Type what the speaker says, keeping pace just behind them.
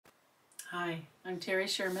Hi, I'm Terry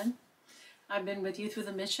Sherman. I've been with Youth with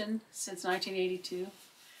a Mission since 1982,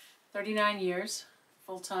 39 years,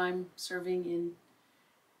 full-time serving in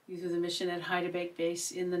Youth with a Mission at Heidelberg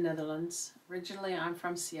Base in the Netherlands. Originally, I'm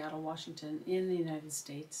from Seattle, Washington, in the United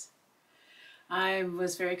States. I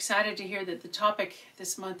was very excited to hear that the topic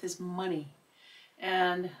this month is money.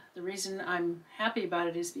 And the reason I'm happy about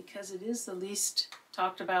it is because it is the least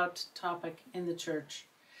talked about topic in the church.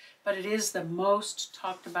 But it is the most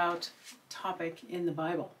talked about topic in the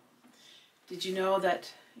Bible. Did you know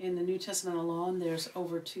that in the New Testament alone there's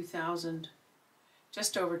over 2,000,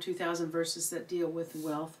 just over 2,000 verses that deal with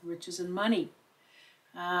wealth, riches, and money,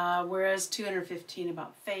 whereas 215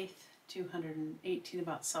 about faith, 218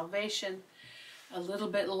 about salvation, a little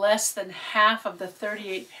bit less than half of the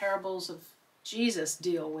 38 parables of Jesus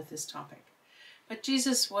deal with this topic. But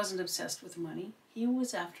Jesus wasn't obsessed with money. He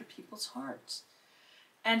was after people's hearts.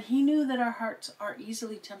 And he knew that our hearts are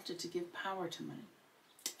easily tempted to give power to money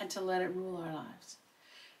and to let it rule our lives.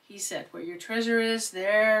 He said, where your treasure is,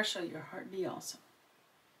 there shall your heart be also.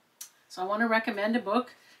 So I want to recommend a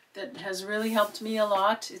book that has really helped me a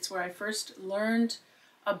lot. It's where I first learned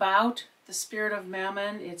about the spirit of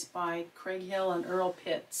mammon. It's by Craig Hill and Earl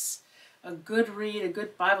Pitts. A good read, a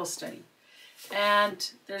good Bible study.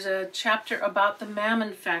 And there's a chapter about the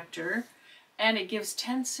mammon factor. And it gives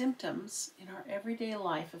 10 symptoms in our everyday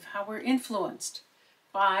life of how we're influenced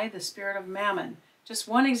by the spirit of mammon. Just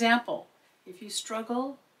one example, if you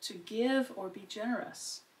struggle to give or be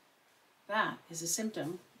generous, that is a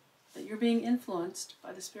symptom that you're being influenced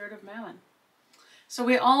by the spirit of mammon. So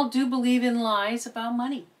we all do believe in lies about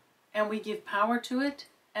money, and we give power to it,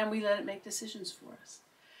 and we let it make decisions for us.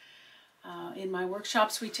 In my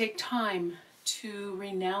workshops, we take time to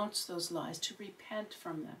renounce those lies, to repent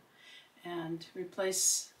from them, and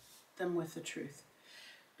replace them with the truth.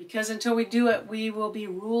 Because until we do it, we will be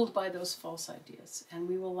ruled by those false ideas, and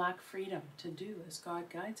we will lack freedom to do as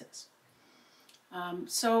God guides us.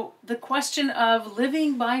 So the question of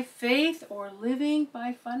living by faith or living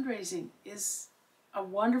by fundraising is a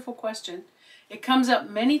wonderful question. It comes up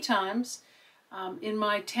many times in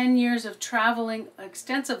my 10 years of traveling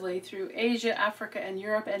extensively through Asia, Africa, and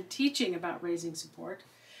Europe and teaching about raising support.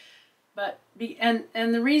 And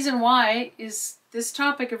the reason why is this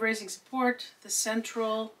topic of raising support, the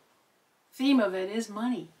central theme of it is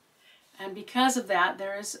money. And because of that,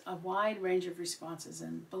 there is a wide range of responses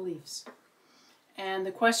and beliefs. And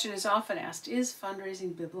the question is often asked, is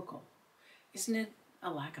fundraising biblical? Isn't it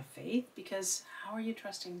a lack of faith? Because how are you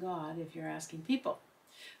trusting God if you're asking people?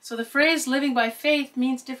 So the phrase living by faith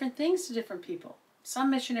means different things to different people.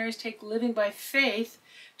 Some missionaries take living by faith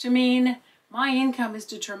to mean my income is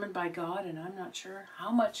determined by God, and I'm not sure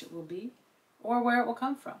how much it will be or where it will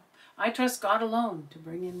come from. I trust God alone to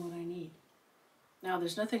bring in what I need. Now,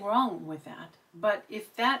 there's nothing wrong with that, but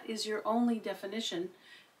if that is your only definition,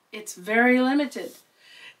 it's very limited.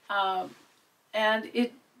 And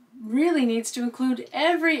it really needs to include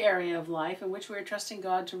every area of life in which we're trusting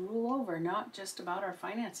God to rule over, not just about our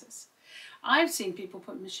finances. I've seen people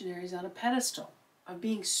put missionaries on a pedestal of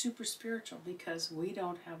being super spiritual because we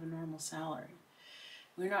don't have a normal salary.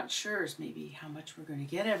 We're not sure maybe how much we're going to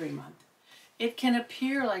get every month. It can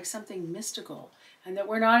appear like something mystical and that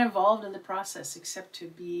we're not involved in the process except to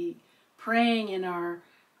be praying in our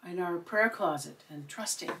prayer closet and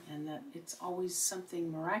trusting, and that it's always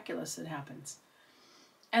something miraculous that happens.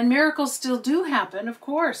 And miracles still do happen, of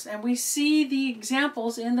course, and we see the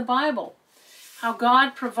examples in the Bible, how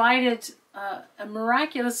God provided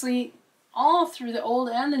miraculously all through the Old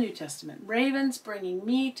and the New Testament. Ravens bringing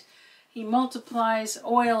meat. He multiplies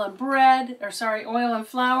oil and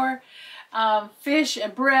flour, fish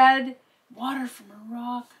and bread, water from a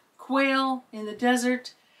rock, quail in the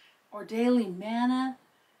desert, or daily manna.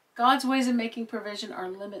 God's ways of making provision are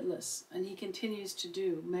limitless, and he continues to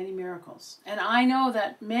do many miracles. And I know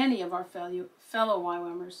that many of our fellow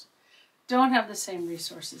YWAMers don't have the same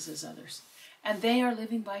resources as others, and they are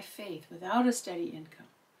living by faith without a steady income.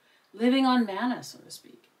 Living on manna, so to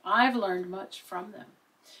speak. I've learned much from them.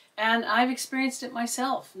 And I've experienced it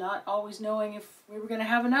myself, not always knowing if we were going to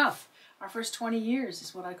have enough. Our first 20 years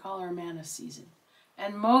is what I call our manna season.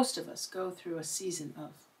 And most of us go through a season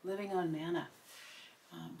of living on manna.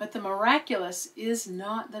 But the miraculous is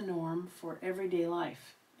not the norm for everyday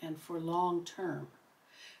life and for long term.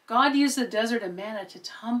 God used the desert and manna to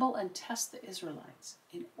humble and test the Israelites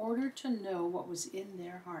in order to know what was in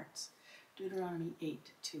their hearts. Deuteronomy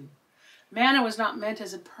 8:2. Manna was not meant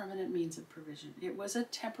as a permanent means of provision. It was a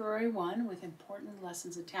temporary one with important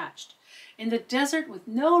lessons attached. In the desert with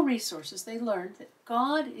no resources, they learned that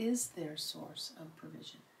God is their source of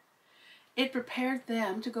provision. it prepared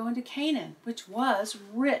them to go into Canaan, which was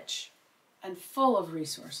rich and full of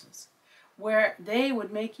resources, where they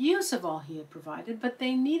would make use of all he had provided, but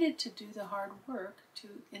they needed to do the hard work to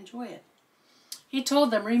enjoy it. He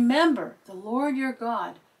told them, remember the Lord your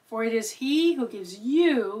God, for it is he who gives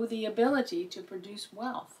you the ability to produce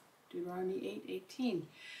wealth. Deuteronomy 8:18.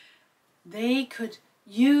 They could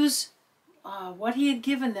use what he had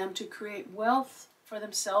given them to create wealth for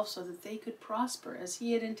themselves so that they could prosper as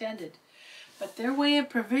he had intended. But their way of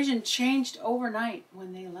provision changed overnight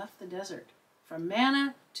when they left the desert, from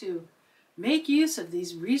manna to make use of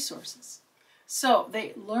these resources. So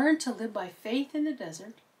they learned to live by faith in the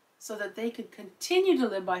desert so that they could continue to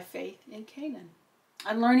live by faith in Canaan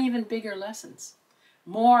and learn even bigger lessons,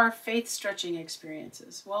 more faith-stretching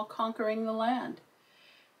experiences while conquering the land.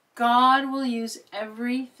 God will use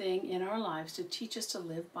everything in our lives to teach us to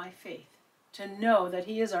live by faith, to know that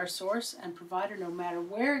he is our source and provider no matter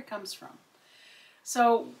where it comes from.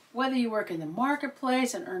 So whether you work in the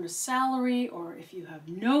marketplace and earn a salary, or if you have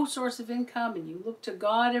no source of income and you look to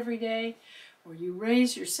God every day, or you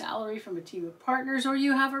raise your salary from a team of partners, or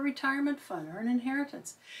you have a retirement fund or an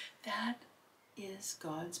inheritance, that is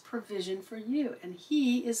God's provision for you. And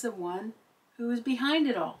he is the one who is behind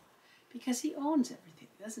it all, because he owns everything,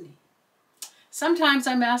 doesn't he? Sometimes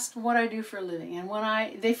I'm asked what I do for a living, and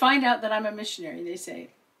when they find out that I'm a missionary, they say,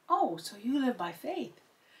 oh, so you live by faith.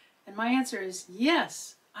 And my answer is,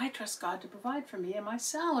 yes, I trust God to provide for me, and my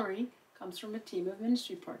salary comes from a team of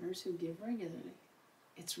ministry partners who give regularly.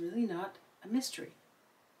 It's really not a mystery.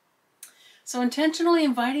 So intentionally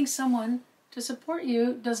inviting someone to support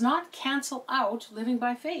you does not cancel out living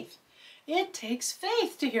by faith. It takes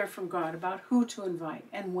faith to hear from God about who to invite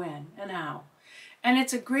and when and how. And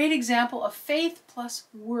it's a great example of faith plus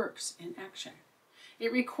works in action.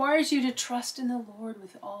 It requires you to trust in the Lord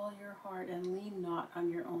with all your heart and lean not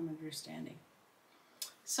on your own understanding.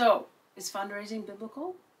 So, is fundraising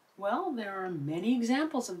biblical? Well, there are many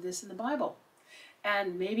examples of this in the Bible.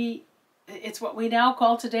 And maybe it's what we now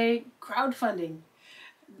call today crowdfunding.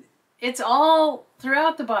 It's all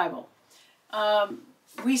throughout the Bible.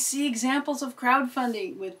 We see examples of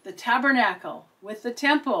crowdfunding with the tabernacle, with the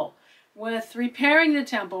temple, with repairing the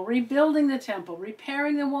temple, rebuilding the temple,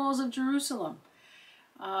 repairing the walls of Jerusalem.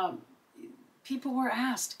 People were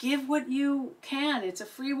asked, give what you can. It's a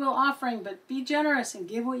free will offering, but be generous and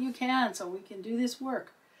give what you can so we can do this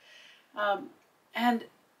work.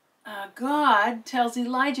 God tells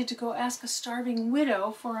Elijah to go ask a starving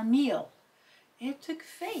widow for a meal. It took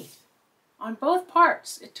faith on both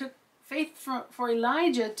parts. It took faith for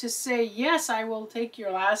Elijah to say, yes, I will take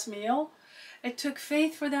your last meal. It took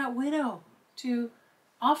faith for that widow to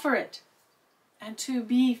offer it and to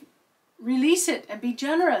release it and be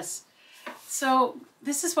generous. So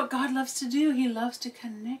this is what God loves to do. He loves to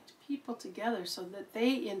connect people together so that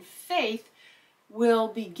they in faith will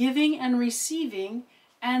be giving and receiving,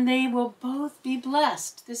 and they will both be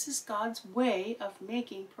blessed. This is God's way of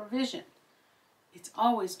making provision. It's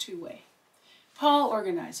always two-way. Paul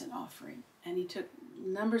organized an offering, and he took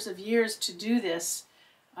numbers of years to do this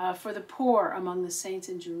for the poor among the saints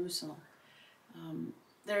in Jerusalem.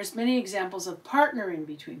 There's many examples of partnering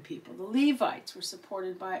between people. The Levites were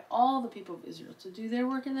supported by all the people of Israel to do their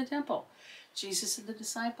work in the temple. Jesus and the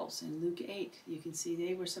disciples in Luke 8, you can see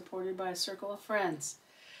they were supported by a circle of friends.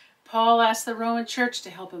 Paul asked the Roman church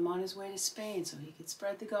to help him on his way to Spain so he could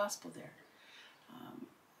spread the gospel there.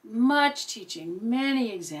 Much teaching,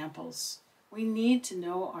 many examples. We need to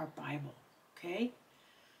know our Bible, okay?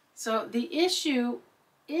 So the issue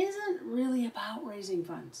isn't really about raising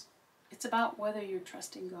funds. It's about whether you're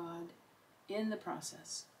trusting God in the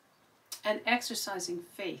process and exercising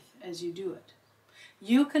faith as you do it.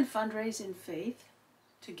 You can fundraise in faith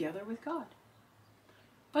together with God.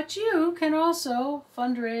 But you can also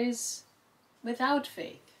fundraise without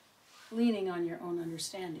faith, leaning on your own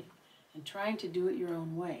understanding and trying to do it your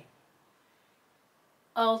own way.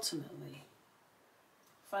 Ultimately,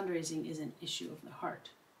 fundraising is an issue of the heart.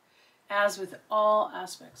 As with all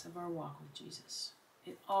aspects of our walk with Jesus,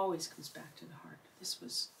 it always comes back to the heart. This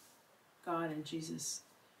was God and Jesus'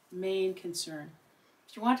 main concern.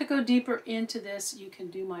 If you want to go deeper into this, you can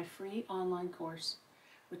do my free online course,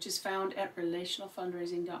 which is found at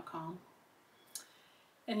relationalfundraising.com.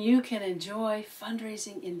 And you can enjoy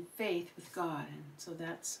fundraising in faith with God. And so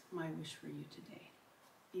that's my wish for you today.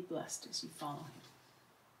 Be blessed as you follow him.